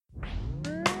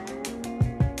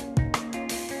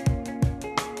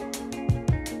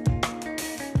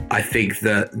I think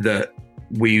that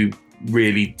we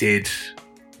really did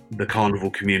the carnival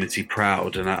community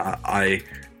proud, and I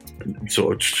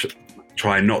sort of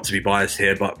try not to be biased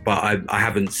here, but I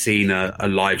haven't seen a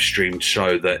live streamed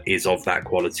show that is of that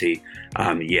quality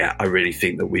yet. I really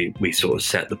think that we sort of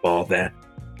set the bar there.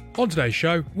 On today's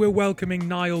show, we're welcoming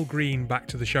Niall Green back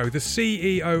to the show, the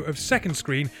CEO of Second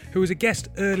Screen, who was a guest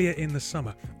earlier in the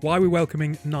summer. Why are we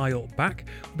welcoming Niall back?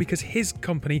 Because his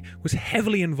company was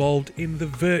heavily involved in the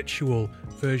virtual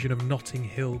version of Notting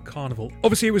Hill Carnival.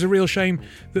 Obviously, it was a real shame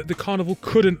that the carnival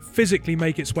couldn't physically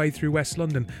make its way through West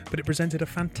London, but it presented a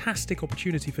fantastic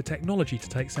opportunity for technology to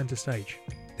take centre stage.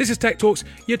 This is Tech Talks,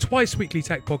 your twice-weekly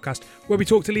tech podcast, where we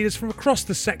talk to leaders from across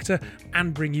the sector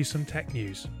and bring you some tech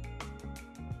news.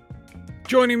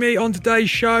 Joining me on today's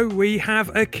show, we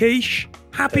have Akish.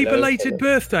 Happy belated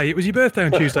birthday. It was your birthday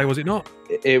on Tuesday, was it not?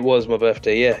 It was my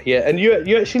birthday, yeah. And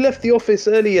you actually left the office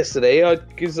early yesterday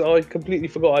because I completely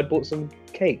forgot I'd bought some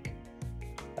cake.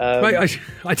 Mate,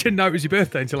 I didn't know it was your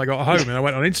birthday until I got home, and I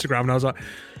went on Instagram and I was like,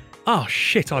 oh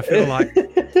shit, I feel like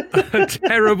a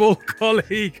terrible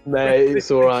colleague. No,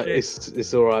 it's all right.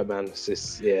 It's all right, man.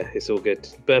 It's all good.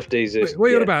 Birthdays are... Wait, what are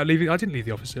you on about? Leaving? I didn't leave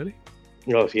the office early.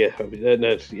 Oh yeah,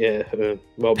 no, yeah.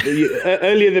 Well,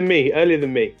 earlier than me.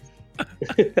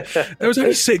 There was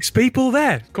only 6 people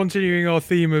there. Continuing our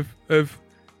theme of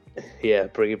yeah,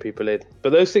 bringing people in.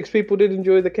 But those 6 people did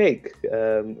enjoy the cake,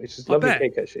 which is lovely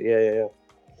cake actually. Yeah.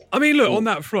 I mean, look, on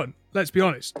that front, let's be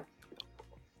honest.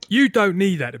 You don't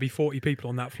need there to be 40 people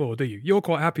on that floor, do you? You're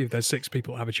quite happy if there's 6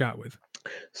 people to have a chat with.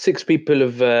 6 people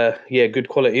of good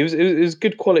quality. It was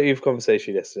good quality of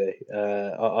conversation yesterday.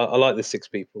 I like the 6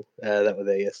 people that were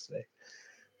there yesterday.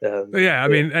 I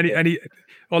mean, any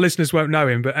our listeners won't know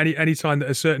him, but any time that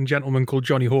a certain gentleman called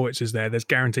Johnny Horwitz is there, there's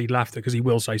guaranteed laughter because he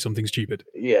will say something stupid.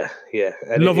 Yeah.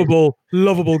 And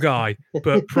lovable guy,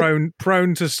 but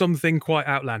prone to something quite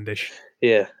outlandish.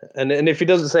 Yeah, and if he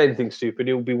doesn't say anything stupid,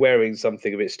 he'll be wearing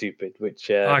something a bit stupid, which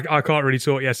I can't really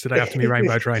talk yesterday after me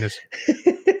rainbow trainers.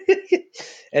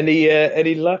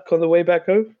 Any luck on the way back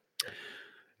home?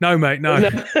 No, mate, no. No,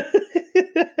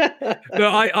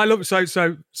 I love so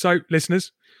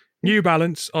listeners. New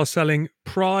Balance are selling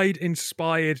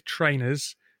Pride-inspired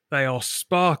trainers. They are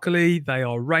sparkly, they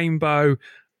are rainbow.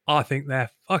 I think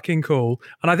they're fucking cool.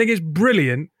 And I think it's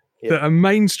brilliant that a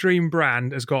mainstream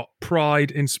brand has got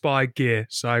Pride-inspired gear.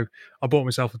 So I bought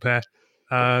myself a pair.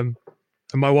 And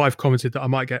my wife commented that I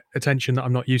might get attention that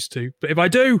I'm not used to. But if I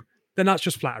do, then that's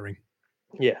just flattering.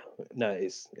 Yeah, no, it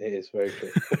is very cool.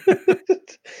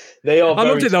 They are. I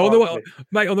loved it though.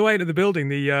 On the way into the building,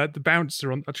 the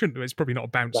bouncer on. I shouldn't. It's probably not a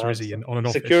bouncer, is he? On an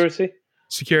office.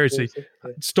 Security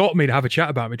stopped me to have a chat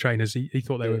about my trainers. He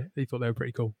thought they were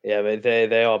pretty cool. Yeah, but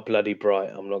they are bloody bright.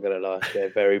 I'm not gonna lie.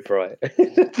 They're very bright.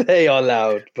 They are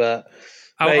loud, but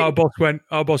our boss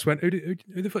went.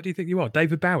 Who the fuck do you think you are,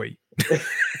 David Bowie?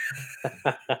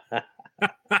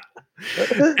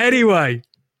 Anyway.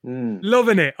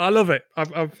 Loving it. I love it.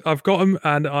 I've got them,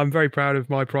 and I'm very proud of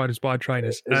my Pride-inspired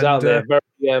trainers. It's out there,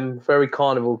 very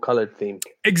carnival coloured theme.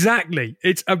 Exactly.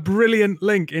 It's a brilliant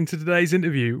link into today's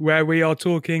interview where we are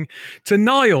talking to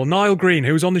Niall Green,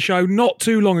 who was on the show not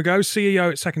too long ago, CEO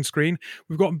at Second Screen.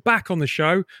 We've got him back on the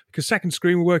show because Second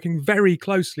Screen were working very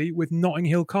closely with Notting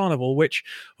Hill Carnival, which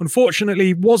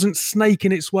unfortunately wasn't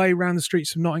snaking its way around the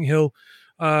streets of Notting Hill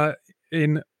on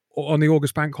the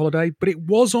August bank holiday, but it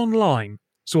was online.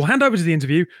 So we'll hand over to the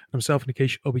interview, and myself and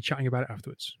Akish will be chatting about it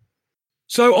afterwards.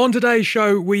 So on today's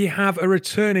show, we have a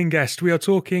returning guest. We are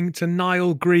talking to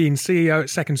Niall Green, CEO at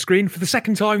Second Screen, for the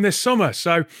second time this summer.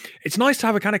 So it's nice to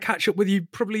have a kind of catch up with you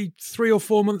probably 3 or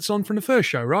 4 months on from the first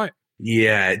show, right?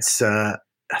 Yeah, it's. I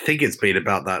think it's been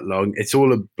about that long. It's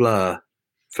all a blur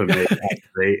for me,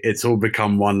 actually. It's all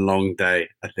become one long day,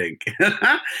 I think.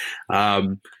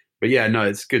 But yeah, no,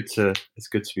 it's good to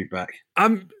be back.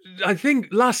 I think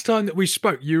last time that we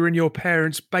spoke, you were in your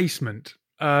parents' basement.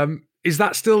 Is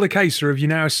that still the case, or have you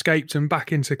now escaped and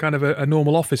back into kind of a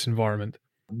normal office environment?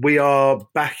 We are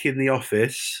back in the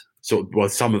office.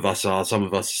 Some of us are. Some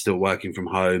of us are still working from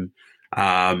home.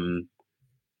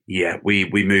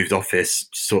 We moved office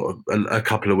sort of a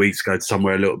couple of weeks ago to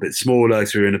somewhere a little bit smaller.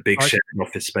 So we were in a big shared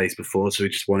office space before, so we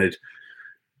just wanted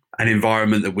an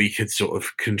environment that we could sort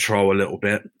of control a little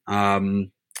bit.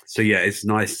 So yeah, it's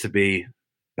nice to be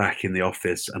back in the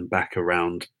office and back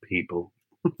around people.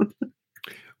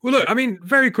 Well, look, I mean,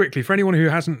 very quickly, for anyone who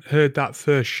hasn't heard that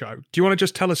first show, do you want to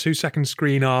just tell us who Second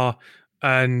Screen are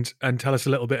and tell us a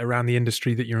little bit around the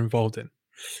industry that you're involved in?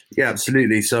 Yeah,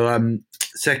 absolutely. So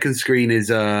Second Screen is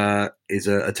a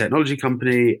technology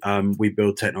company. We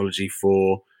build technology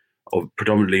for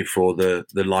predominantly for the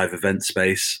live event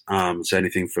space. So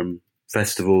anything from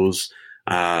festivals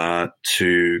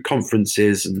to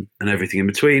conferences and everything in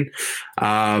between.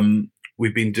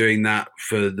 We've been doing that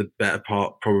for the better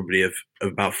part probably of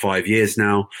about 5 years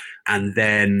now. And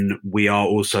then we are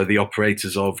also the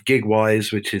operators of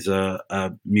Gigwise, which is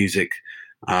a music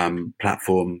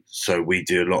platform. So we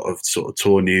do a lot of sort of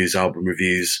tour news, album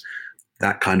reviews,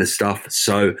 that kind of stuff.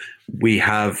 So we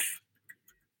have,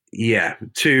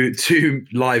 two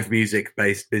live music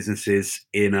based businesses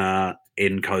in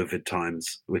COVID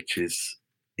times, which is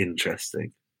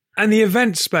interesting. And the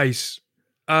event space,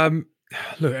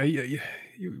 look,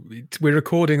 we're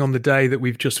recording on the day that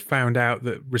we've just found out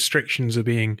that restrictions are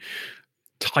being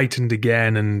tightened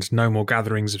again, and no more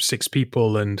gatherings of 6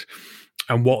 people, and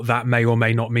what that may or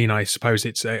may not mean. I suppose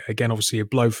it's again obviously a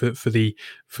blow for the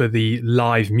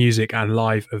live music and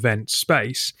live event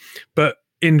space, but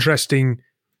interesting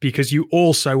because you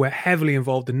also were heavily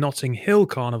involved in Notting Hill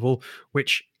Carnival,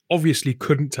 which obviously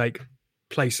couldn't take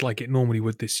place like it normally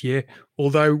would this year,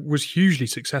 although was hugely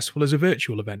successful as a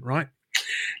virtual event, right?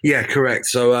 Yeah, correct.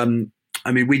 So,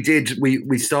 I mean,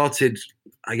 we started,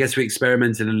 I guess we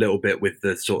experimented a little bit with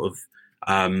the sort of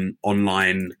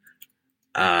online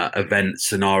event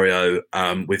scenario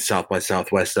with South by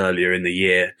Southwest earlier in the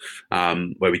year,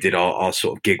 where we did our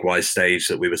sort of Gigwise stage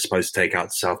that we were supposed to take out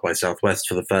to South by Southwest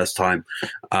for the first time,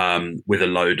 with a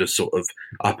load of sort of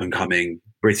up and coming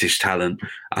British talent.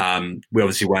 We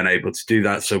obviously weren't able to do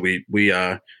that, so we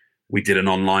did an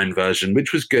online version,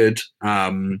 which was good,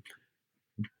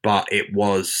 but it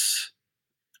was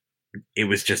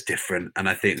just different. And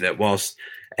I think that whilst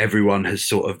everyone has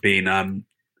sort of been,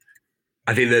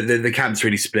 I think that the camp's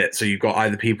really split. So you've got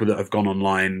either people that have gone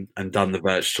online and done the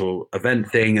virtual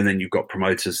event thing, and then you've got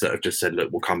promoters that have just said,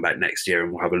 look, we'll come back next year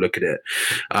and we'll have a look at it.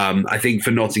 I think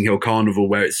for Notting Hill Carnival,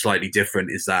 where it's slightly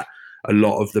different, is that a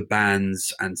lot of the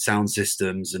bands and sound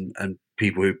systems and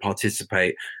people who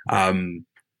participate,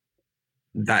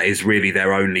 that is really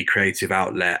their only creative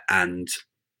outlet. And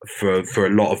for a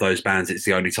lot of those bands, it's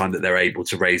the only time that they're able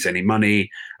to raise any money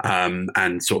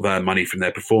and sort of earn money from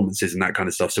their performances and that kind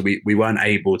of stuff. So we weren't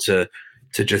able to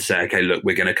just say, okay, look,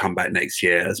 we're going to come back next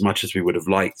year, as much as we would have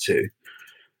liked to.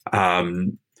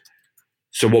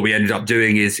 So what we ended up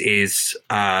doing is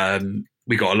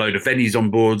we got a load of venues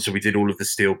on board. So we did all of the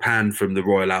Steel Pan from the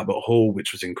Royal Albert Hall,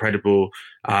 which was incredible.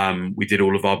 We did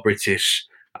all of our British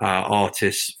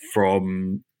artists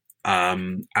from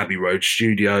Abbey Road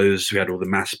Studios. We had all the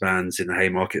mass bands in the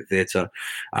Haymarket Theatre.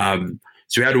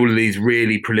 So we had all of these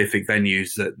really prolific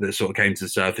venues that sort of came to the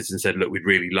surface and said, look, we'd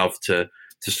really love to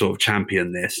sort of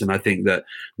champion this. And I think that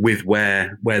with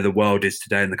where the world is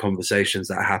today and the conversations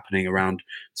that are happening around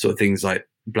sort of things like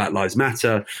Black Lives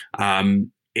Matter,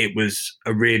 it was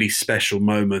a really special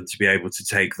moment to be able to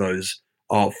take those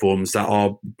art forms that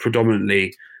are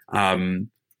predominantly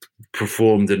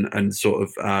performed and sort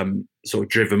of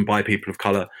driven by people of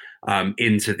color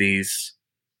into these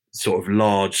sort of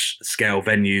large scale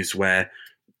venues, where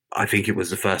I think it was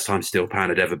the first time Steel Pan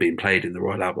had ever been played in the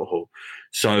Royal Albert Hall.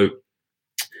 So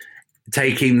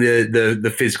taking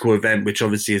the physical event, which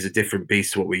obviously is a different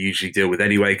beast to what we usually deal with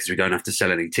anyway, because we don't have to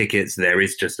sell any tickets. There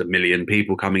is just 1 million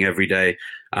people coming every day,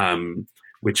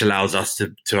 which allows us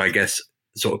to I guess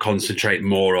sort of concentrate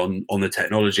more on the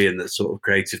technology and the sort of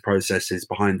creative processes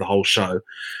behind the whole show.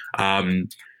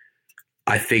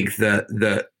 I think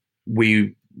that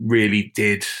we really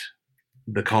did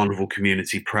the Carnival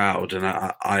community proud, and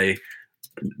I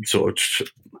sort of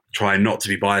try not to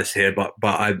be biased here, but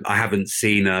I haven't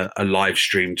seen a live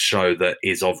streamed show that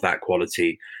is of that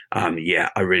quality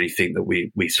yet. I really think that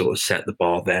we sort of set the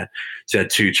bar there. So we had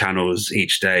 2 channels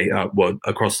each day.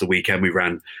 Across the weekend, we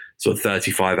ran sort of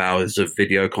 35 hours of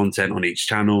video content on each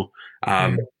channel,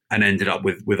 and ended up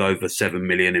with over 7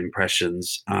 million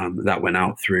impressions that went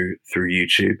out through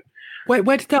YouTube.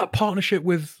 Where did that partnership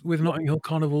with Notting Hill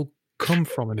Carnival come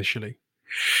from initially?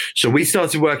 So we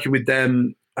started working with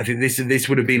them. I think this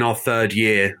would have been our 3rd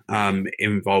year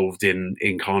involved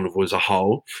in Carnival as a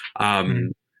whole.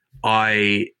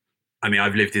 I mean,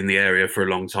 I've lived in the area for a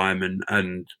long time,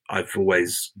 and I've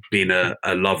always been a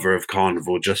lover of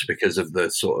Carnival, just because of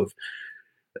the sort of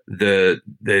the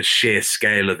sheer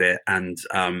scale of it, and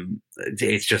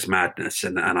it's just madness,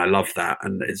 and I love that,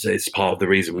 and it's part of the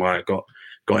reason why I got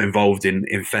involved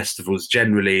in festivals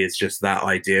generally. It's just that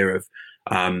idea of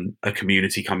a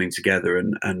community coming together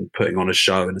and putting on a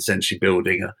show and essentially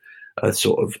building a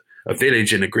sort of a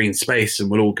village in a green space,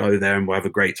 and we'll all go there and we'll have a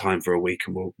great time for a week,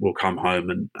 and we'll come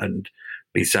home and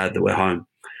be sad that we're home.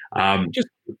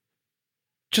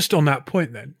 Just on that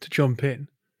point then, to jump in,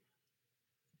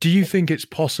 do you think it's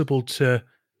possible to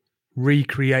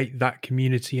recreate that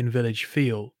community and village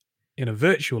feel in a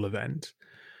virtual event?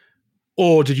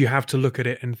 Or did you have to look at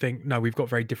it and think, no, we've got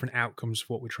very different outcomes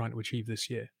for what we're trying to achieve this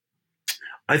year?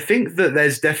 I think that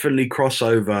there's definitely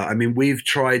crossover. I mean, we've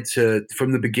tried to,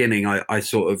 from the beginning, I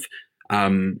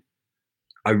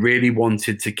really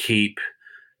wanted to keep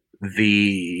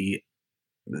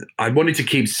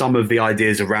some of the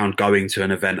ideas around going to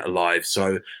an event alive.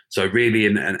 So really,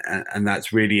 and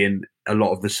that's really in a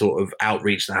lot of the sort of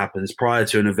outreach that happens prior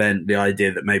to an event. The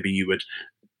idea that maybe you would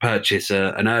purchase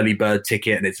an early bird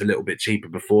ticket and it's a little bit cheaper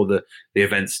before the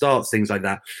event starts, things like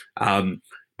that.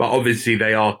 But obviously,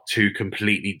 they are two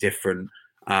completely different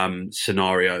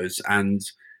scenarios, and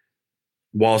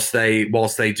whilst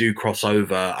they do cross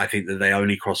over, I think that they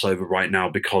only cross over right now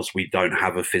because we don't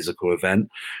have a physical event.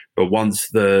 But once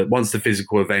the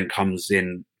physical event comes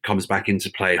back into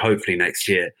play, hopefully next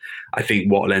year, I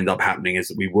think what will end up happening is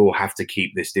that we will have to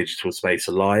keep this digital space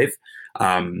alive.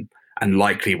 And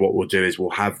likely what we'll do is we'll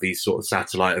have these sort of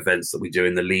satellite events that we do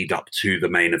in the lead up to the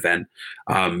main event.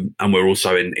 And we're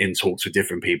also in talks with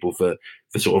different people for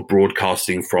sort of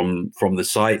broadcasting from the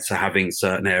site. So having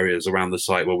certain areas around the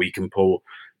site where we can pull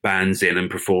bands in and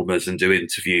performers and do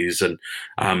interviews and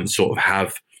sort of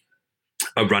have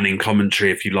a running commentary,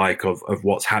 if you like, of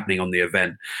what's happening on the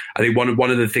event. I think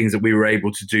one of the things that we were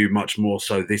able to do much more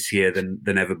so this year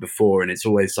than ever before, and it's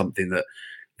always something that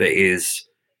is,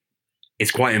 it's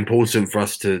quite important for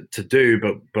us to do,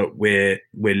 but we're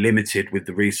limited with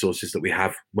the resources that we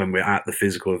have when we're at the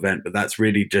physical event. But that's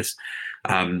really just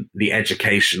the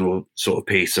educational sort of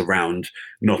piece around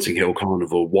Notting Hill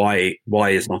Carnival. Why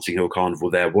is Notting Hill Carnival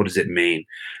there? What does it mean?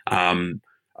 A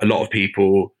lot of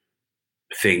people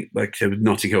think like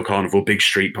Notting Hill Carnival, big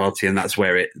street party, and that's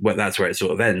where it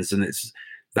sort of ends. And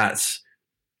that's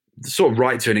sort of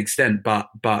right to an extent, but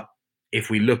if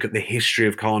we look at the history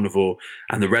of Carnival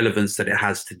and the relevance that it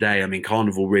has today, I mean,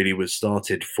 Carnival really was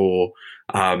started for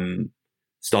the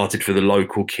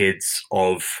local kids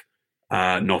of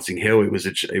Notting Hill. It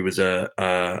was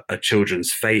a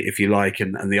children's fete, if you like,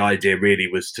 and the idea really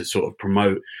was to sort of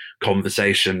promote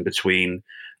conversation between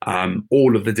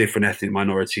all of the different ethnic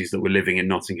minorities that were living in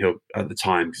Notting Hill at the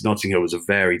time, because Notting Hill was a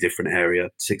very different area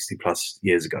 60 plus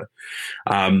years ago.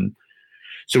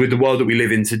 So with the world that we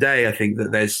live in today, I think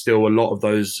that there's still a lot of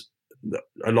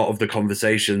the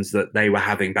conversations that they were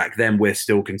having back then, we're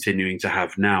still continuing to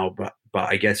have now. But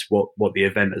I guess what the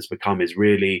event has become is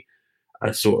really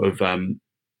a sort of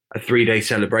a 3-day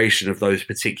celebration of those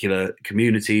particular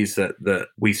communities that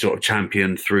we sort of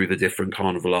champion through the different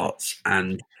carnival arts.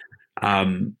 And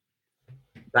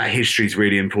that history is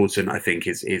really important, I think,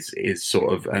 is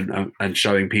sort of and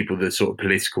showing people the sort of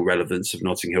political relevance of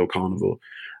Notting Hill Carnival.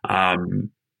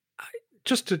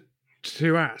 Just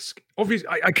to ask, obviously,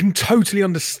 I can totally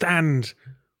understand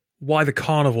why the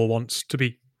carnival wants to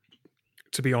be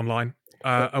online,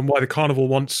 and why the carnival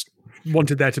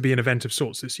wanted there to be an event of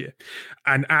sorts this year,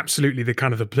 and absolutely the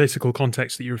kind of the political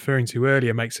context that you're referring to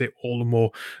earlier makes it all the more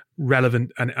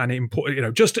relevant and important. You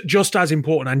know, just as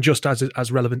important and just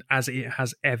as relevant as it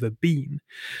has ever been.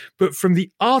 But from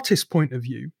the artist's point of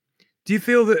view, do you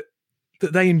feel that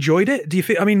they enjoyed it? Do you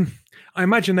feel? I mean, I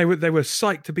imagine they were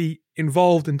psyched to be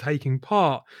involved and taking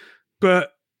part,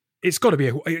 but it's got to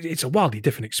be it's a wildly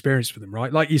different experience for them,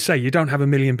 right? Like you say, you don't have a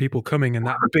million people coming and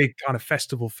that big kind of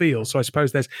festival feel. So I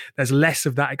suppose there's less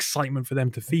of that excitement for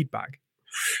them to feedback.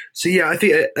 So yeah, I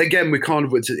think again with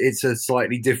Carnival, it's a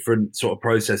slightly different sort of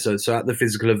process. So at the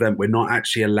physical event, we're not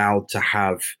actually allowed to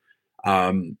have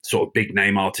sort of big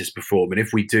name artists perform, and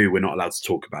if we do, we're not allowed to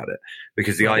talk about it,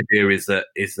 because the idea is that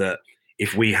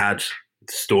if we had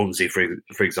Stormzy,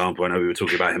 for example, I know we were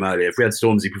talking about him earlier. If we had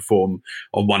Stormzy perform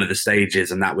on one of the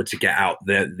stages and that were to get out,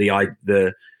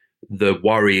 the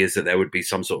worry is that there would be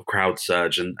some sort of crowd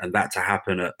surge, and that to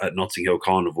happen at Notting Hill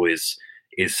Carnival is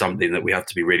something that we have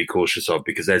to be really cautious of,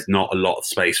 because there's not a lot of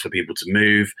space for people to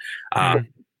move, and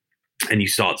you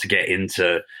start to get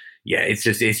into. Yeah, it's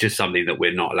just something that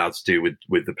we're not allowed to do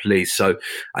with the police. So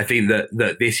I think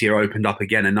that this year opened up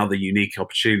again another unique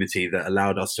opportunity that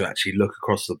allowed us to actually look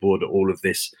across the board at all of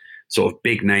this sort of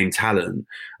big name talent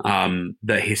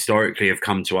that historically have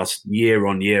come to us year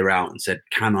on year out and said,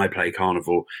 "Can I play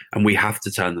Carnival?" And we have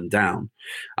to turn them down.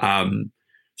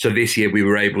 So this year we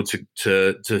were able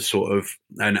to sort of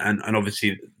and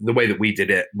obviously the way that we did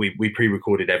it, we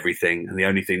pre-recorded everything, and the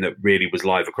only thing that really was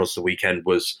live across the weekend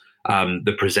was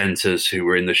the presenters who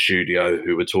were in the studio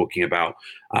who were talking about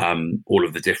all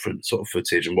of the different sort of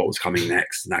footage and what was coming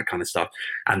next and that kind of stuff,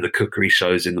 and the cookery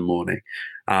shows in the morning.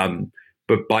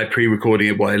 But by pre-recording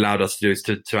it, what it allowed us to do is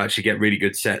to actually get really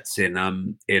good sets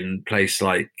in place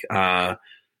like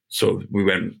sort of we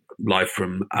went live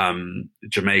from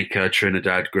Jamaica,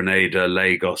 Trinidad, Grenada,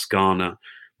 Lagos, Ghana,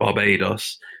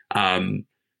 Barbados.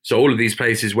 So all of these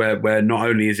places where not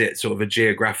only is it sort of a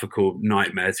geographical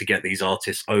nightmare to get these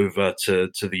artists over to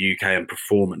the UK and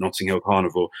perform at Notting Hill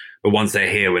Carnival, but once they're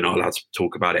here, we're not allowed to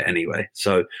talk about it anyway.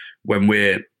 So when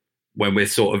we're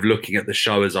sort of looking at the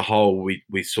show as a whole,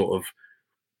 we sort of,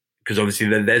 because obviously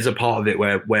there's a part of it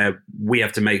where we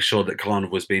have to make sure that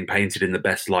Carnival is being painted in the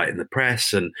best light in the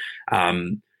press, and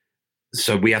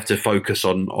so we have to focus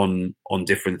on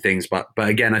different things. But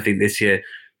again, I think this year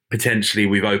potentially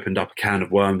we've opened up a can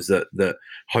of worms that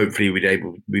hopefully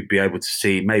we'd be able to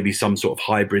see maybe some sort of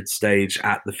hybrid stage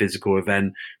at the physical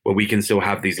event where we can still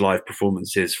have these live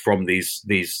performances from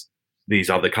these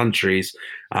other countries,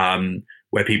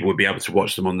 where people would be able to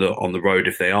watch them on the road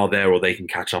if they are there, or they can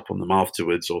catch up on them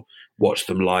afterwards or watch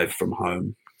them live from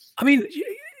home. I mean,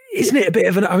 isn't it a bit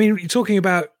of an? I mean, you're talking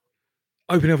about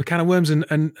opening up a can of worms,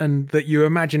 and that you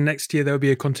imagine next year there will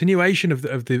be a continuation of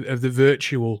the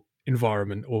virtual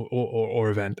environment or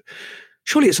event.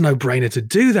 Surely it's a no-brainer to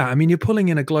do that. I mean, you're pulling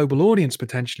in a global audience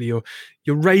potentially.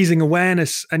 You're raising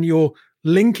awareness, and you're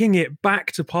linking it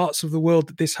back to parts of the world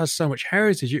that this has so much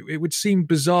heritage. It would seem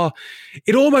bizarre.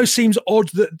 It almost seems odd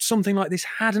that something like this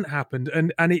hadn't happened,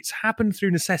 and it's happened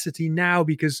through necessity now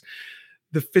because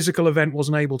the physical event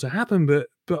wasn't able to happen.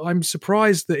 But I'm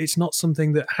surprised that it's not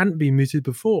something that hadn't been mooted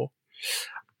before.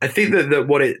 I think that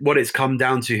what it's come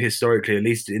down to historically, at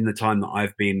least in the time that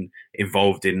I've been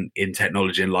involved in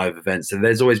technology and live events, and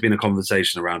there's always been a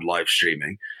conversation around live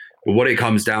streaming. But what it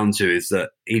comes down to is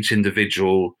that each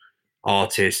individual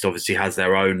artist obviously has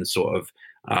their own sort of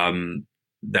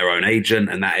their own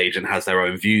agent, and that agent has their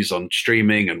own views on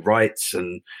streaming and rights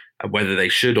and whether they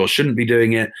should or shouldn't be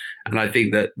doing it. And I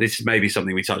think that this is maybe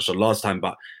something we touched on last time,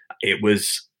 but it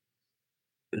was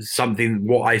something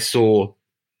what I saw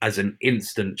as an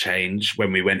instant change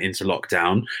when we went into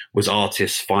lockdown was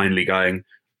artists finally going,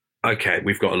 okay,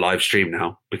 we've got a live stream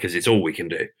now because it's all we can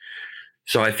do.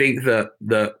 So I think that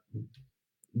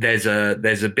there's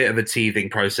a bit of a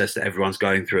teething process that everyone's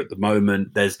going through at the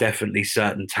moment. There's definitely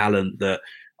certain talent that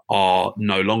are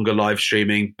no longer live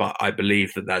streaming, but I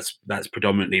believe that that's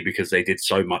predominantly because they did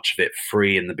so much of it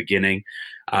free in the beginning.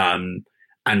 And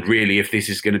really, if this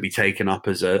is going to be taken up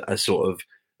as a sort of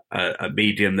a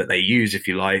medium that they use, if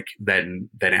you like, then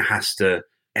it has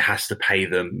to pay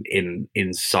them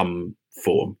in some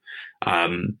form.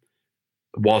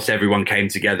 Whilst everyone came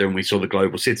together and we saw the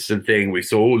Global Citizen thing, we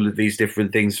saw all of these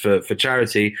different things for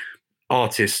charity,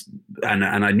 artists, and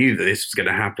I knew that this was going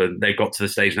to happen. They got to the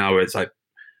stage now where it's like,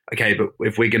 okay, but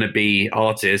if we're going to be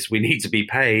artists, we need to be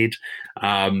paid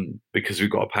because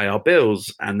we've got to pay our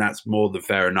bills, and that's more than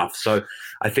fair enough. So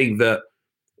I think that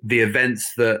the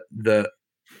events that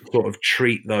sort of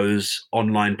treat those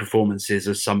online performances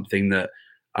as something that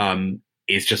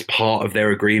is just part of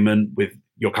their agreement with,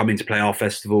 you're coming to play our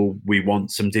festival, we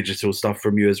want some digital stuff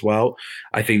from you as well.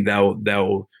 I think they'll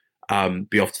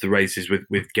be off to the races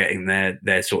with getting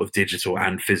their sort of digital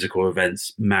and physical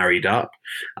events married up.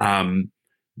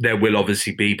 There will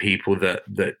obviously be people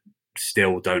that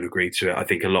still don't agree to it. I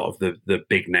think a lot of the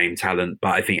big name talent,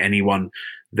 but I think anyone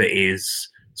that is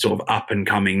sort of up and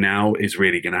coming now is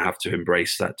really going to have to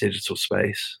embrace that digital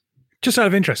space. Just out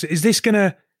of interest, is this going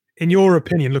to, in your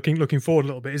opinion, looking forward a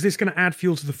little bit, is this going to add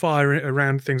fuel to the fire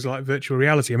around things like virtual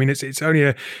reality? I mean, it's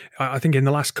only I think in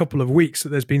the last couple of weeks that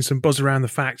there's been some buzz around the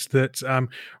fact that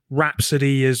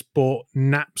Rhapsody has bought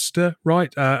Napster,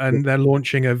 right? And they're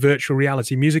launching a virtual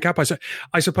reality music app.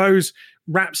 I suppose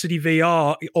Rhapsody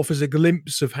VR offers a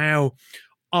glimpse of how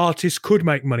artists could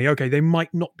make money. Okay, they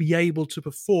might not be able to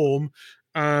perform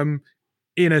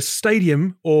in a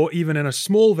stadium or even in a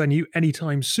small venue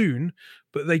anytime soon,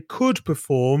 but they could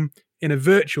perform in a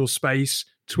virtual space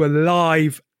to a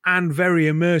live and very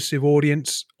immersive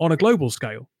audience on a global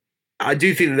scale. I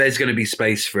do think that there's going to be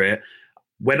space for it.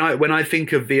 When I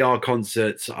think of VR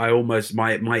concerts, I almost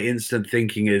my instant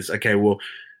thinking is, okay, well,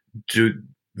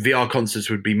 VR concerts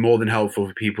would be more than helpful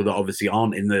for people that obviously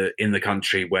aren't in the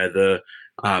country where the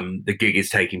gig is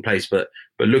taking place. But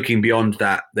looking beyond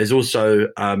that, there's also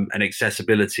an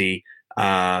accessibility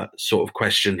sort of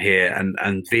question here,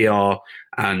 and VR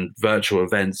and virtual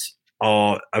events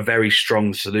are a very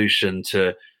strong solution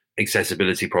to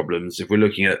accessibility problems. If we're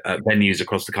looking at venues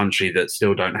across the country that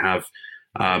still don't have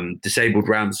disabled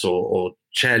ramps or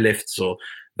chair lifts or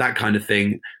that kind of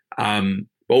thing,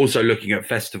 but also looking at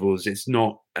festivals, it's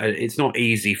not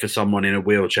easy for someone in a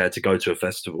wheelchair to go to a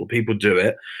festival. People do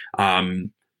it,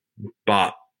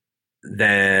 but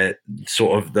they're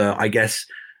sort of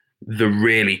the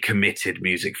really committed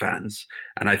music fans.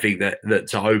 And I think that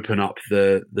to open up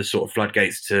the sort of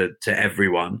floodgates to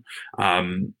everyone,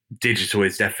 digital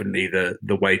is definitely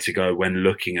the way to go when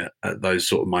looking at those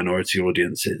sort of minority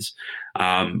audiences.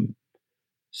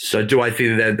 So do I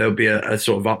think that there'll be a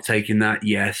sort of uptake in that?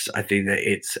 Yes. I think that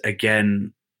it's,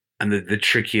 again, and the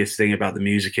trickiest thing about the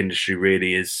music industry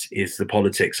really is the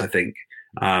politics, I think.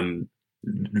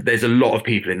 There's a lot of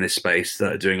people in this space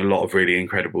that are doing a lot of really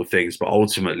incredible things, but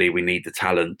ultimately we need the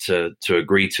talent to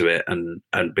agree to it and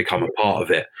become a part of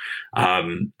it.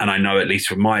 And I know, at least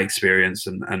from my experience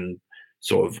and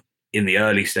sort of in the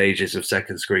early stages of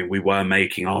Second Screen, we were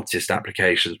making artist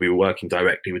applications. We were working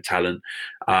directly with talent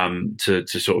to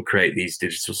sort of create these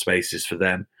digital spaces for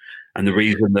them. And the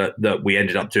reason that we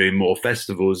ended up doing more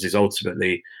festivals is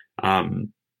ultimately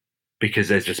because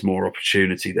there's just more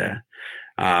opportunity there.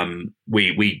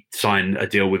 We sign a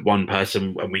deal with one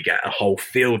person and we get a whole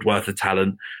field worth of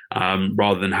talent,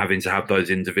 rather than having to have those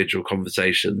individual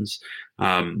conversations.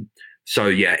 So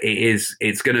yeah,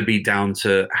 it's going to be down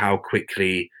to how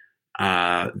quickly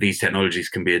these technologies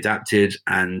can be adapted,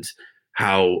 and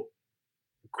how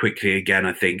quickly, again,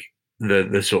 I think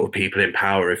the sort of people in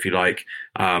power, if you like,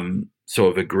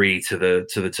 sort of agree to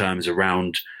the terms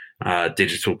around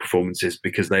digital performances,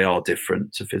 because they are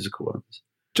different to physical ones.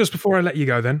 Just before I let you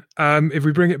go then, if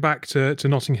we bring it back to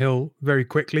Notting Hill very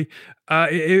quickly,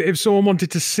 if someone wanted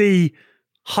to see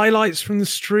highlights from the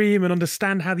stream and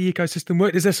understand how the ecosystem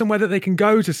worked, is there somewhere that they can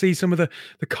go to see some of the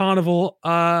carnival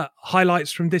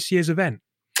highlights from this year's event?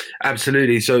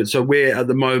 Absolutely. So we're, at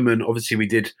the moment, obviously we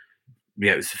did,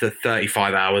 it was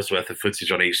 35 hours worth of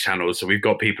footage on each channel. So we've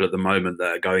got people at the moment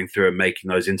that are going through and making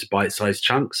those into bite-sized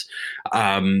chunks.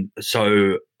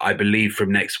 So I believe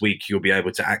from next week, you'll be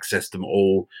able to access them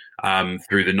all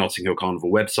through the Notting Hill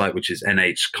Carnival website, which is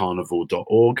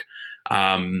nhcarnival.org.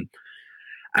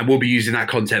 And we'll be using that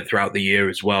content throughout the year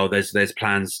as well. There's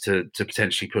plans to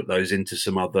potentially put those into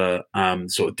some other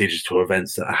sort of digital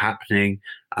events that are happening.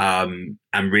 And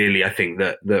really, I think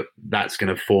that's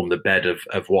going to form the bed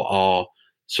of what our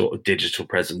sort of digital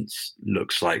presence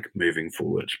looks like moving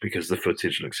forward, because the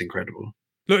footage looks incredible.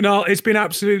 Look, Niall, it's been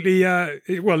absolutely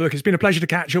it's been a pleasure to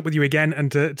catch up with you again and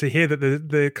to hear that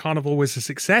the carnival was a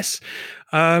success.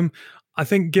 I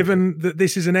think, given that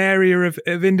this is an area of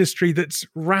industry that's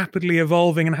rapidly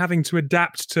evolving and having to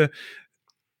adapt to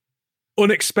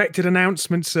unexpected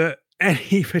announcements at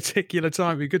any particular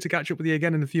time, it'd be good to catch up with you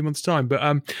again in a few months' time. But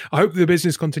I hope the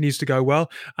business continues to go well,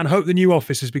 and hope the new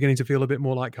office is beginning to feel a bit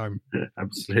more like home. Yeah,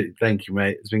 absolutely. Thank you,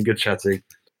 mate. It's been good chatting.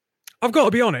 I've got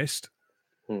to be honest.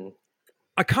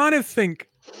 I kind of think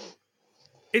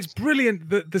it's brilliant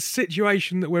that the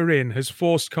situation that we're in has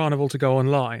forced Carnival to go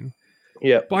online.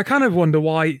 Yeah. But I kind of wonder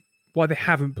why they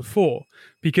haven't before,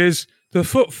 because the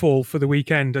footfall for the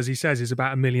weekend, as he says, is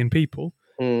about 1 million people.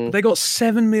 But they got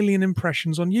 7 million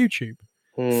impressions on YouTube,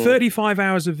 35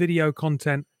 hours of video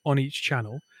content on each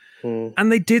channel.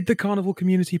 And they did the Carnival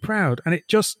community proud. And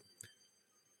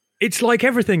it's like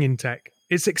everything in tech.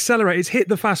 It's accelerated. It's hit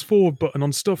the fast forward button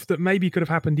on stuff that maybe could have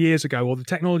happened years ago, or the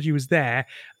technology was there,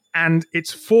 and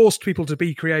it's forced people to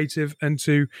be creative and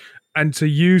to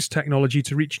use technology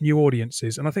to reach new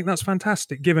audiences. And I think that's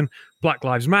fantastic, given Black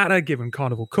Lives Matter, given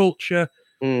carnival culture.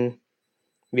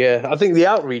 Yeah, I think the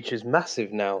outreach is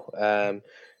massive now.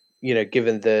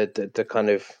 Given the kind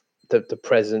of the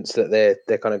presence that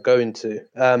they're kind of going to.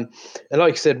 And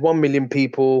like you said, 1 million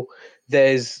people.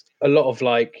 There's a lot of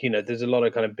there's a lot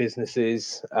of kind of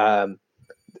businesses. What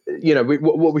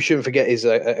we shouldn't forget is,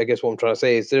 I guess what I'm trying to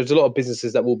say is, there's a lot of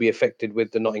businesses that will be affected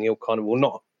with the Notting Hill Carnival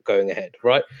not going ahead,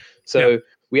 right? So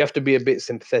we have to be a bit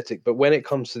sympathetic. But when it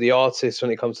comes to the artists,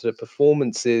 when it comes to the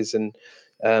performances and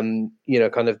kind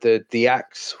of the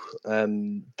acts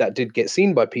that did get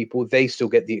seen by people, they still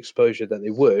get the exposure that they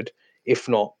would, if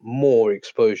not more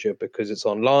exposure, because it's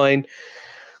online.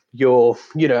 You're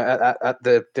at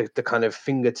the kind of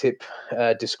fingertip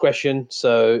discretion.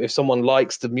 So if someone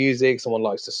likes the music, someone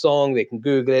likes the song, they can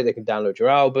Google it, they can download your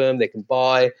album, they can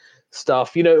buy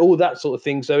stuff, all that sort of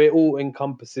thing. So it all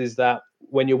encompasses that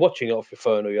when you're watching it off your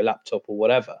phone or your laptop or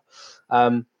whatever.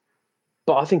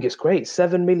 But I think it's great.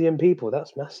 7 million people,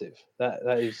 that's massive.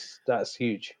 That's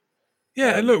huge.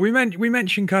 Yeah, and look, we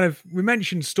mentioned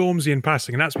Stormzy in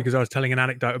passing, and that's because I was telling an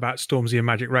anecdote about Stormzy and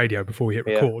Magic Radio before we hit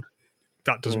record.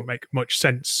 That doesn't make much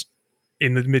sense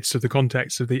in the midst of the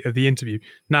context of the interview.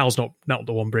 Niall's not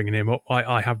the one bringing him up.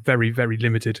 I have very, very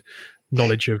limited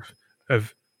knowledge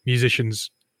of musicians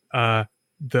that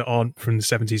aren't from the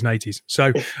 70s and 80s.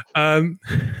 So,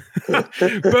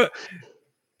 but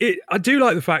I do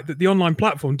like the fact that the online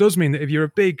platform does mean that if you're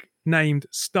a big named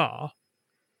star,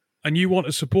 and you want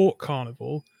to support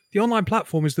Carnival, the online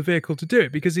platform is the vehicle to do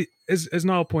it, because it, as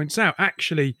Niall points out,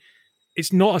 actually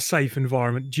it's not a safe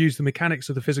environment due to the mechanics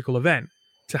of the physical event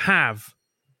to have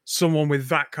someone with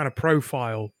that kind of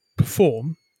profile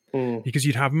perform, because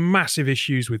you'd have massive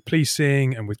issues with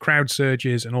policing and with crowd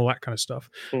surges and all that kind of stuff.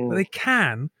 But they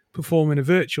can perform in a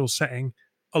virtual setting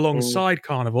alongside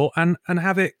Carnival and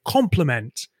have it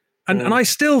complement. And I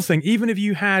still think, even if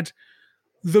you had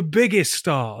the biggest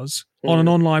stars on an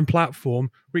online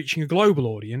platform reaching a global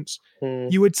audience,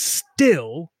 you would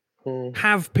still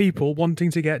have people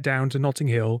wanting to get down to Notting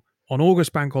Hill on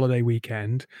August bank holiday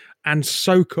weekend and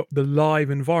soak up the live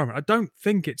environment. I don't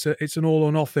think it's an all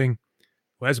or nothing.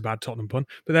 Well, there's a bad Tottenham pun,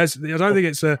 but I don't think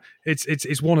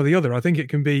it's one or the other. I think it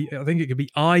can be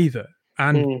either,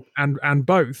 and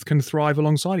both can thrive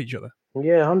alongside each other.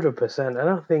 Yeah, 100%.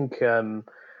 And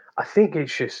I think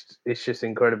it's just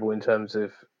incredible in terms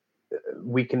of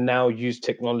we can now use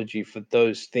technology for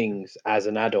those things as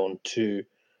an add-on to,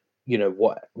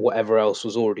 whatever else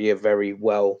was already a very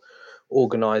well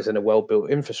organized and a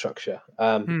well-built infrastructure.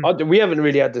 We haven't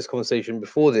really had this conversation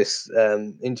before this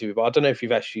interview, but I don't know if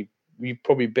you've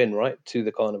probably been right to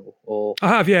the Carnival, or I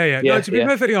have, yeah. No, to be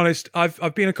perfectly honest,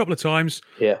 I've been a couple of times.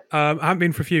 Yeah, I haven't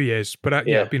been for a few years, but I've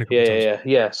been a couple of times.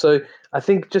 Yeah. So I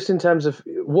think just in terms of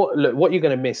what you're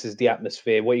going to miss is the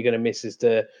atmosphere. What you're going to miss is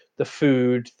the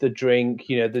food, the drink,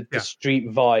 the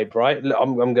street vibe, right? Look,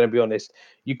 I'm going to be honest.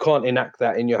 You can't enact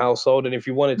that in your household, and if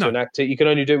you wanted to enact it, you can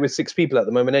only do it with 6 people at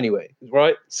the moment anyway,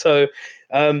 right? So,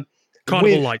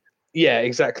 Carnival like. Yeah,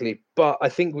 exactly. But I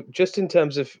think just in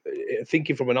terms of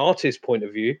thinking from an artist point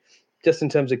of view, just in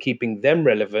terms of keeping them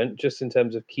relevant, just in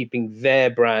terms of keeping their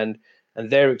brand and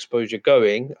their exposure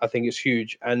going, I think it's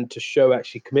huge. And to show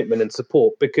actually commitment and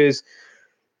support, because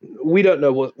we don't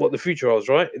know what the future holds,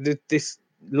 right? This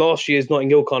last year's Notting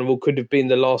Hill Carnival could have been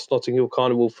the last Notting Hill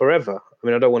Carnival forever. I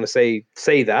mean, I don't want to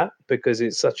say that, because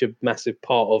it's such a massive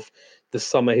part of the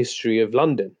summer history of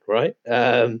London, right?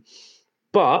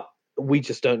 But we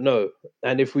just don't know.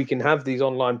 And if we can have these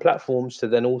online platforms to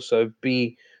then also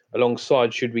be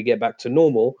alongside, should we get back to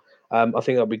normal, I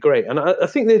think that'd be great. And I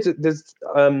think there's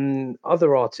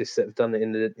other artists that have done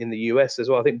it in the US as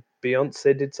well. I think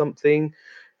Beyonce did something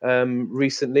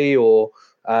recently,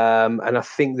 and I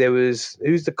think there was,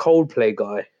 who's the Coldplay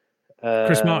guy?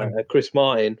 Chris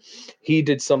Martin. He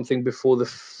did something before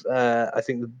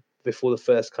before the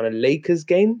first kind of Lakers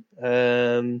game.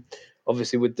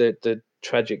 Obviously with the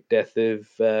tragic death of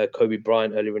Kobe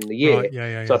Bryant earlier in the year. Right,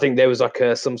 yeah. So I think there was like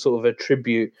some sort of a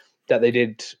tribute that they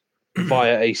did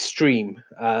via a stream.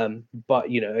 But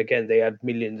again, they had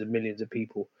millions and millions of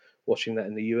people watching that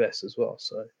in the US as well.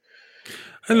 So,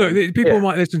 and look, people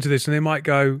might listen to this and they might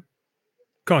go,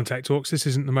 "Come on, Tech Talks, this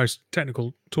isn't the most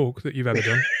technical talk that you've ever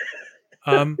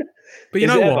done." But you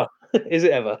know what? Is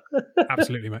it ever?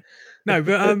 Absolutely, mate. No,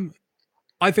 but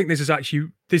I think this is actually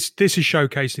this is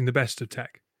showcasing the best of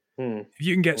tech. If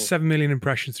you can get 7 million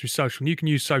impressions through social, and you can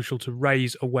use social to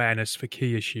raise awareness for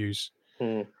key issues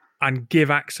and give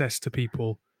access to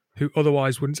people who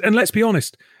otherwise wouldn't. And let's be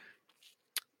honest,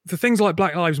 for things like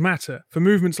Black Lives Matter, for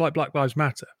movements like Black Lives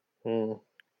Matter,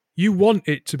 you want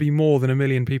it to be more than 1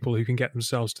 million people who can get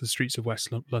themselves to the streets of West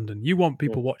London. You want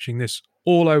people watching this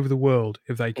all over the world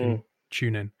if they can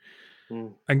tune in.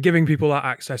 And giving people that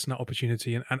access and that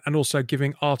opportunity, and also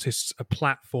giving artists a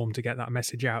platform to get that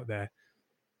message out there.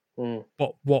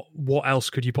 What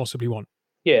else could you possibly want?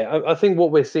 Yeah, I think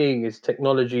what we're seeing is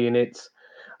technology in its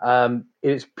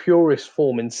purest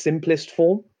form and simplest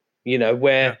form.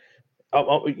 Where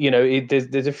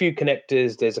there's a few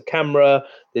connectors, there's a camera,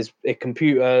 there's a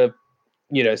computer,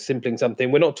 simpling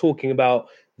something. We're not talking about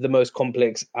the most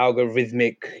complex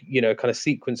algorithmic, kind of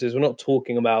sequences. We're not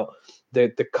talking about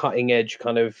the cutting edge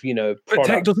kind of, But product.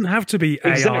 tech doesn't have to be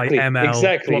AI,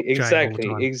 ML,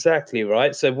 exactly,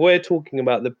 right? So we're talking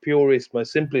about the purest,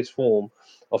 most simplest form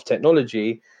of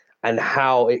technology, and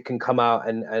how it can come out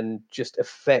and just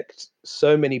affect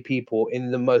so many people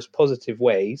in the most positive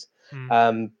ways.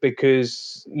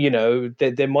 Because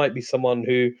there might be someone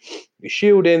who is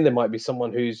shielding, there might be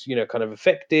someone who's kind of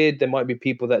affected, there might be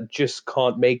people that just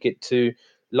can't make it to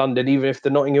London, even if the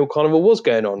Notting Hill Carnival was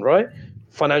going on, right?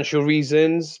 Financial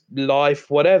reasons,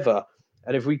 life, whatever.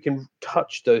 And if we can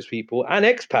touch those people, and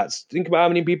expats, think about how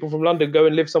many people from London go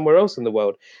and live somewhere else in the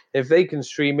world. If they can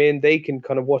stream in, they can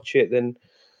kind of watch it, then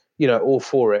all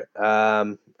for it.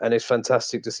 And it's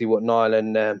fantastic to see what Niall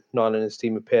and his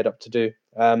team have paired up to do.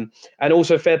 And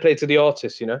also fair play to the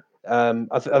artists.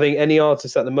 I think any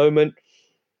artist at the moment,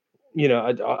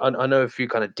 I know a few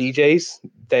kind of DJs.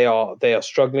 They are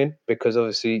struggling because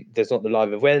obviously there's not the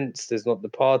live events, there's not the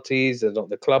parties, there's not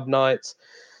the club nights.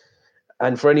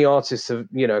 And for any artists to,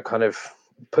 kind of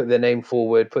put their name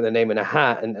forward, put their name in a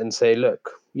hat and say,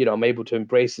 look, I'm able to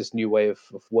embrace this new way of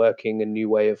working and new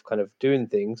way of kind of doing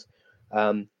things.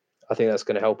 I think that's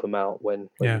going to help them out when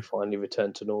we finally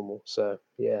return to normal. So,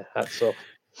 yeah, hats off.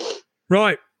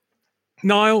 Right.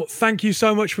 Niall, thank you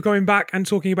so much for coming back and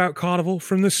talking about Carnival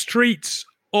from the streets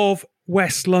of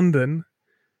West London.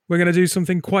 We're going to do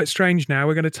something quite strange now.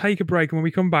 We're going to take a break, and when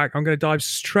we come back, I'm going to dive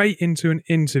straight into an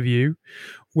interview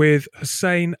with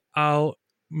Hussein Al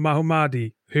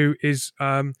Mohammadi, who is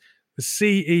the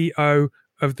CEO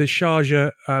of the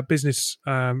Sharjah Business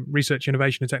Research,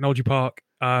 Innovation and Technology Park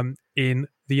in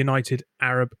the United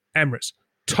Arab Emirates.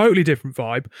 Totally different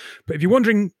vibe. But if you're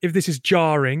wondering if this is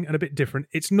jarring and a bit different,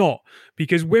 it's not,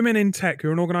 because Women in Tech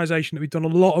are an organization that we've done a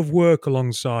lot of work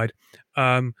alongside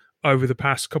over the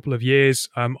past couple of years.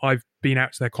 I've been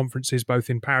out to their conferences both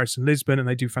in Paris and Lisbon, and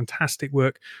they do fantastic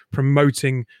work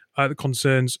promoting the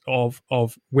concerns of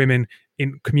women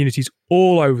in communities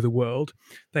all over the world.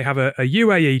 They have a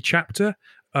UAE chapter.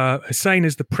 Hussein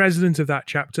is the president of that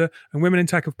chapter, and Women in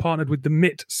Tech have partnered with the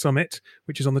MIT Summit,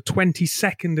 which is on the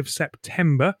 22nd of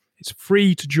September. It's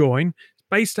free to join. It's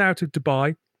based out of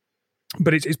Dubai,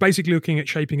 but it's basically looking at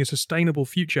shaping a sustainable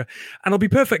future. And I'll be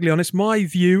perfectly honest, my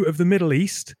view of the Middle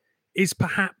East is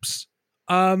perhaps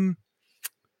unkind.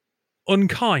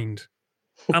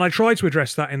 And I tried to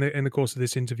address that in the course of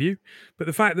this interview. But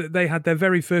the fact that they had their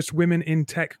very first Women in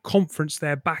Tech conference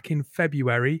there back in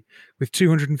February with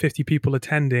 250 people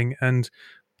attending and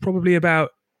probably about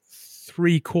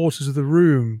 3/4 of the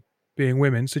room being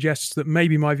women suggests that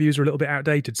maybe my views are a little bit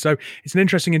outdated. So it's an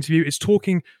interesting interview. It's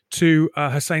talking to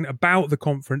Hussein about the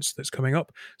conference that's coming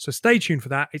up. So stay tuned for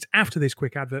that. It's after this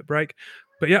quick advert break.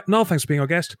 But yeah, Niall, thanks for being our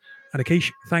guest. And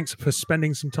Akish, thanks for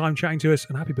spending some time chatting to us,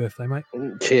 and happy birthday, mate.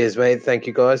 Cheers, mate. Thank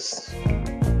you, guys.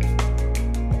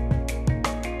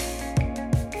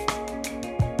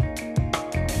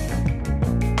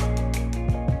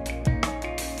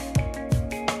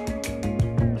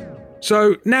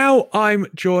 So now I'm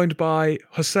joined by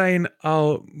Hussein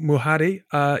Al Mohammadi.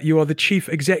 You are the Chief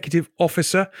Executive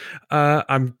Officer.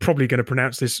 I'm probably going to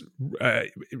pronounce this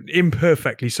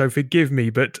imperfectly, so forgive me,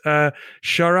 but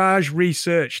Sharjah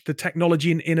Research, the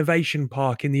Technology and Innovation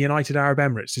Park in the United Arab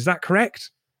Emirates. Is that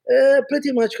correct?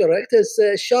 Pretty much correct. It's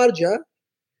Sharjah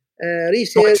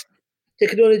Research,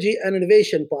 Technology and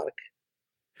Innovation Park.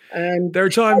 And there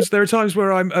are times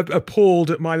where I'm appalled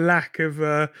at my lack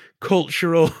of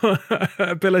cultural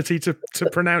ability to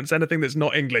pronounce anything that's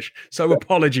not English. So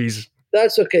apologies.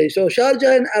 That's okay. So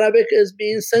Sharjah in Arabic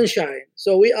means sunshine.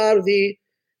 So we are the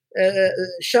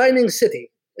shining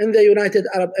city in the United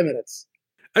Arab Emirates.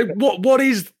 What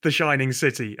is the shining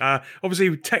city?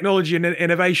 Obviously, Technology and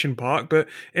Innovation Park, but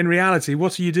in reality,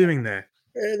 what are you doing there?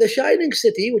 The shining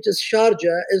city, which is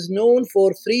Sharjah, is known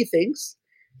for three things.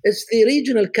 It's the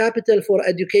regional capital for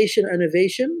education and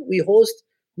innovation. We host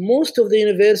most of the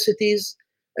universities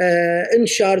in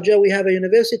Sharjah. We have a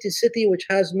university city which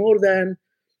has more than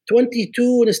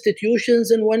 22 institutions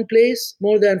in one place,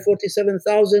 more than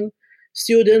 47,000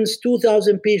 students,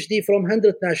 2,000 PhD from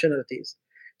 100 nationalities.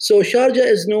 So Sharjah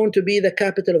is known to be the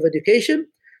capital of education.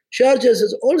 Sharjah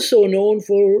is also known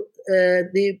for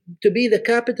to be the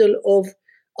capital of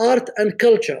art and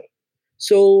culture.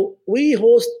 So we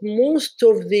host most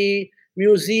of the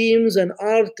museums and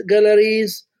art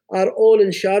galleries are all in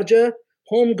Sharjah,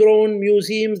 homegrown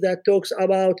museums that talks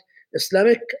about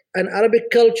Islamic and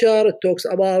Arabic culture. It talks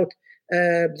about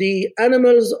the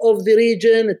animals of the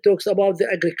region. It talks about the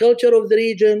agriculture of the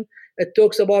region. It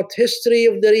talks about history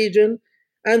of the region.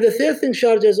 And the third thing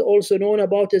Sharjah is also known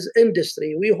about is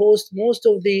industry. We host most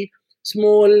of the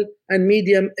small and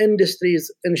medium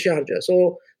industries in Sharjah.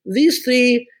 So these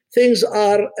three things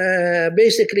are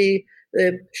basically,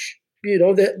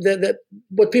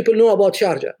 what people know about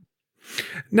Sharjah.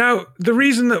 Now, the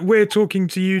reason that we're talking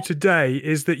to you today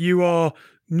is that you are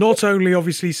not only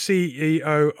obviously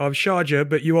CEO of Sharjah,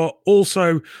 but you are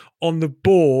also on the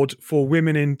board for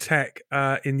Women in Tech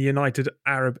in the United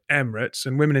Arab Emirates.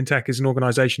 And Women in Tech is an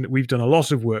organization that we've done a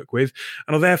lot of work with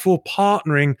and are therefore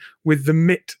partnering with the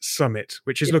MIT Summit,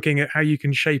 which is looking at how you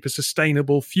can shape a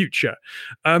sustainable future.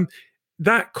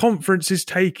 That conference is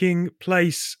taking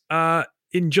place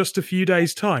in just a few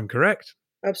days' time, correct?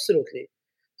 Absolutely.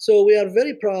 So we are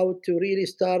very proud to really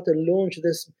start and launch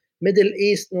this Middle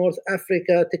East North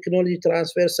Africa Technology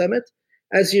Transfer Summit.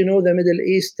 As you know, the Middle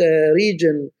East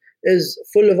region is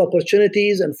full of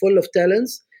opportunities and full of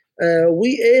talents.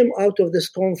 We aim out of this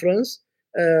conference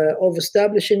of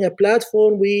establishing a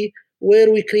platform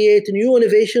where we create new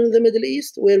innovation in the Middle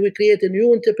East, where we create a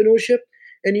new entrepreneurship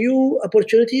and new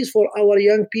opportunities for our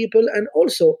young people and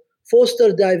also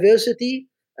foster diversity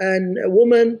and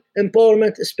women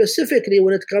empowerment, specifically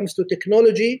when it comes to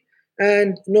technology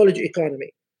and knowledge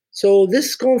economy. So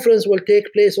this conference will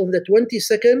take place on the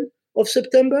 22nd of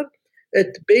September.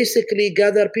 It basically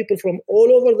gathers people from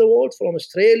all over the world, from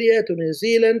Australia to New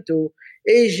Zealand to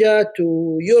Asia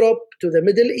to Europe to the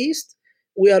Middle East.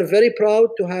 We are very proud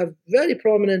to have very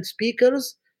prominent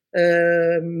speakers,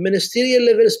 ministerial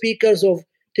level speakers of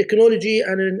technology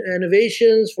and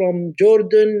innovations from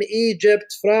Jordan,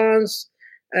 Egypt, France,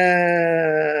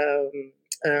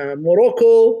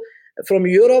 Morocco, from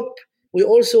Europe. We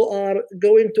also are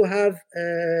going to have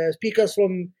speakers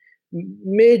from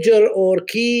major or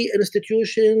key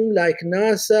institutions like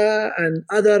NASA and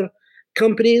other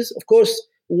companies. Of course,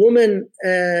 women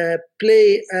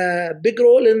play a big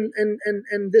role in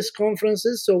these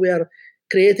conferences. So we are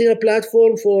creating a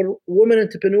platform for women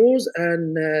entrepreneurs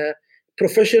and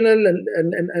professional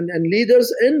and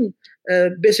leaders in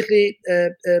basically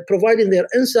providing their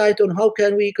insight on how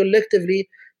can we collectively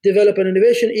develop an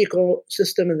innovation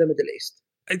ecosystem in the Middle East.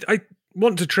 I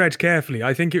want to tread carefully.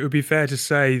 I think it would be fair to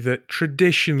say that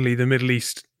traditionally the Middle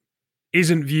East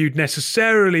isn't viewed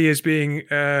necessarily as being,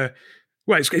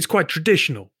 it's quite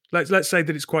traditional. Let's say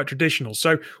that it's quite traditional.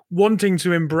 So wanting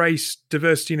to embrace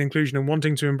diversity and inclusion and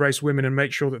wanting to embrace women and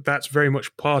make sure that that's very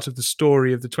much part of the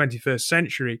story of the 21st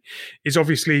century is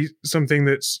obviously something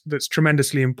that's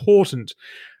tremendously important.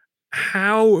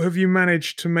 How have you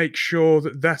managed to make sure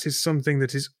that that is something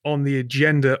that is on the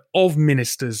agenda of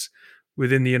ministers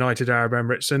within the United Arab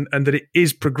Emirates and that it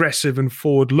is progressive and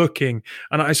forward-looking?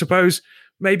 And I suppose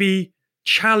maybe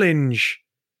challenge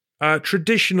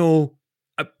traditional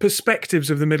perspectives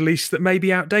of the Middle East that may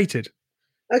be outdated?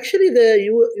 Actually,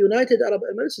 the United Arab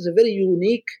Emirates is a very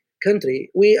unique country.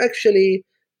 We actually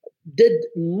did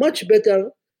much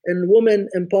better in women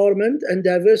empowerment and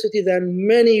diversity than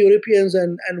many Europeans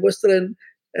and Western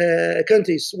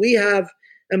countries. We have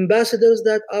ambassadors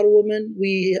that are women.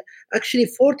 We actually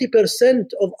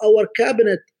 40% of our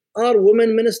cabinet are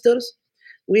women ministers.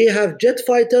 We have jet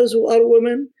fighters who are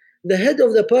women. The head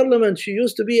of the parliament, she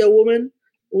used to be a woman.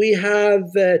 We have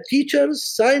teachers,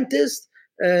 scientists,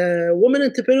 women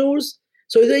entrepreneurs.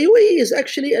 So the UAE is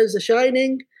actually as a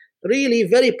shining, really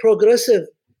very progressive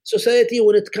society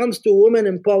when it comes to women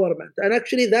empowerment. And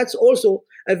actually that's also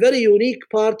a very unique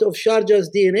part of Sharjah's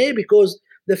DNA, because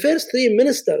the first 3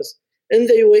 ministers in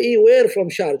the UAE were from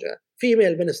Sharjah,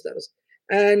 female ministers.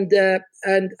 And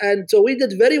so we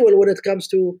did very well when it comes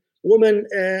to women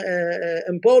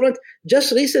empowerment.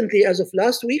 Just recently, as of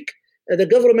last week, the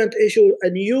government issued a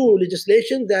new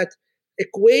legislation that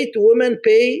equate women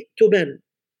pay to men.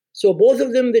 So both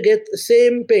of them, they get the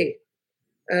same pay.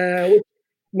 Which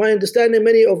my understanding,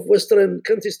 many of Western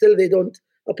countries still, they don't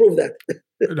approve that.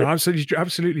 No,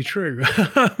 absolutely true.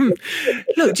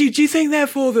 Look, do you think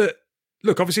therefore that,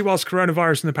 look, obviously whilst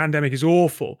coronavirus and the pandemic is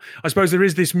awful, I suppose there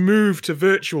is this move to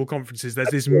virtual conferences.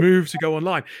 There's this move to go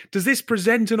online. Does this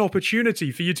present an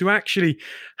opportunity for you to actually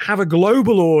have a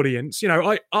global audience? You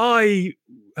know, I've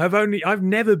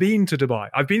never been to Dubai.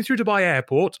 I've been through Dubai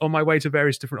airport on my way to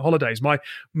various different holidays.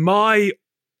 My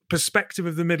perspective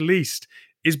of the Middle East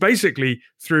is basically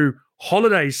through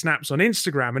holiday snaps on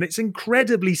Instagram, and it's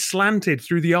incredibly slanted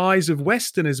through the eyes of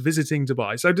Westerners visiting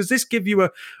Dubai. So does this give you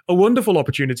a wonderful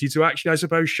opportunity to actually, I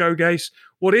suppose, showcase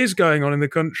what is going on in the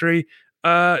country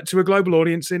to a global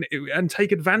audience and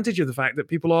take advantage of the fact that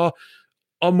people are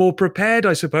more prepared,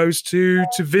 I suppose, to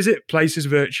visit places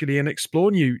virtually and explore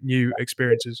new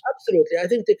experiences? Absolutely. I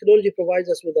think technology provides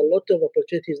us with a lot of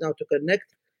opportunities now to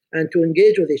connect and to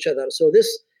engage with each other. So this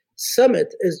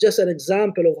summit is just an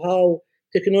example of how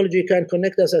technology can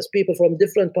connect us as people from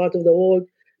different parts of the world,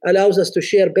 allows us to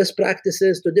share best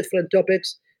practices to different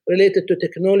topics related to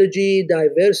technology,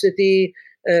 diversity,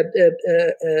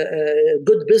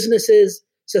 good businesses,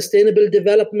 sustainable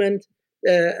development,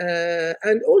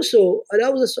 and also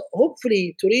allows us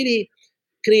hopefully to really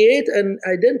create and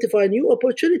identify new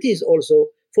opportunities also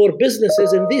for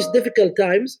businesses in these difficult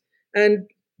times and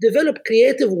develop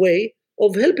creative way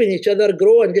of helping each other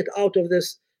grow and get out of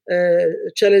this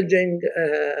challenging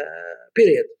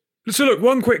period. So look,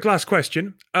 one quick last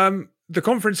question. The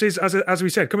conference is, as we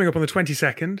said, coming up on the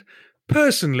 22nd.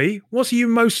 Personally, what are you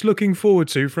most looking forward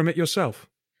to from it yourself?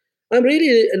 I'm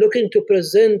really looking to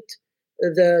present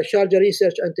the Sharjah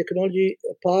Research and Technology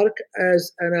Park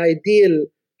as an ideal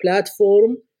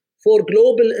platform for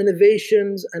global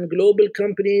innovations and global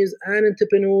companies and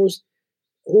entrepreneurs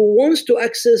who wants to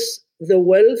access the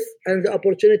wealth and the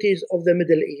opportunities of the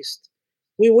Middle East.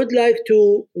 We would like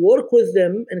to work with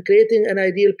them in creating an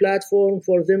ideal platform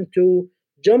for them to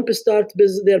jumpstart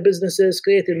their businesses,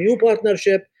 create a new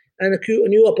partnership, and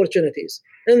new opportunities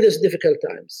in these difficult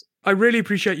times. I really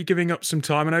appreciate you giving up some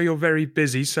time. I know you're very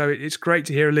busy, so it's great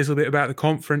to hear a little bit about the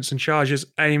conference and Sharjah's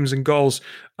aims and goals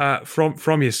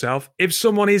from yourself. If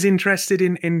someone is interested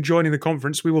in joining the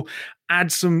conference, we will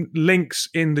add some links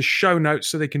in the show notes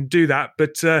so they can do that.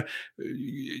 But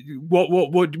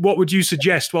what would you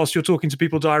suggest whilst you're talking to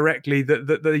people directly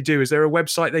that they do? Is there a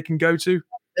website they can go to?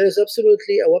 There is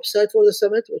absolutely a website for the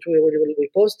summit, which we will be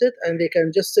posted, and they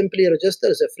can just simply register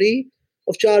as a free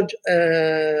of charge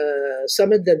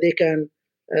summit that they can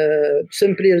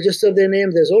simply register their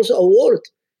name. There's also an award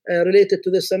related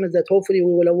to this summit that hopefully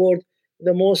we will award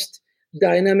the most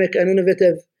dynamic and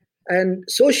innovative and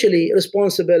socially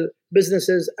responsible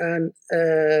businesses and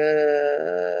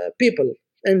people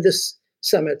in this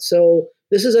summit. So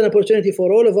this is an opportunity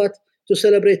for all of us to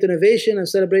celebrate innovation and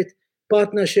celebrate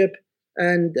partnership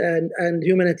and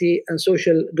humanity and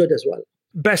social good as well.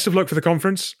 Best of luck for the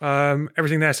conference.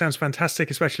 Everything there sounds fantastic,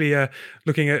 especially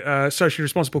looking at socially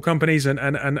responsible companies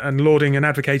and lauding and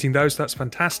advocating those. That's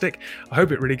fantastic. I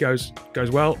hope it really goes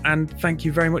well. And thank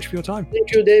you very much for your time.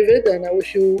 Thank you, David. And I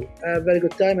wish you a very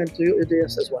good time, and to you,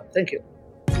 audience as well. Thank you.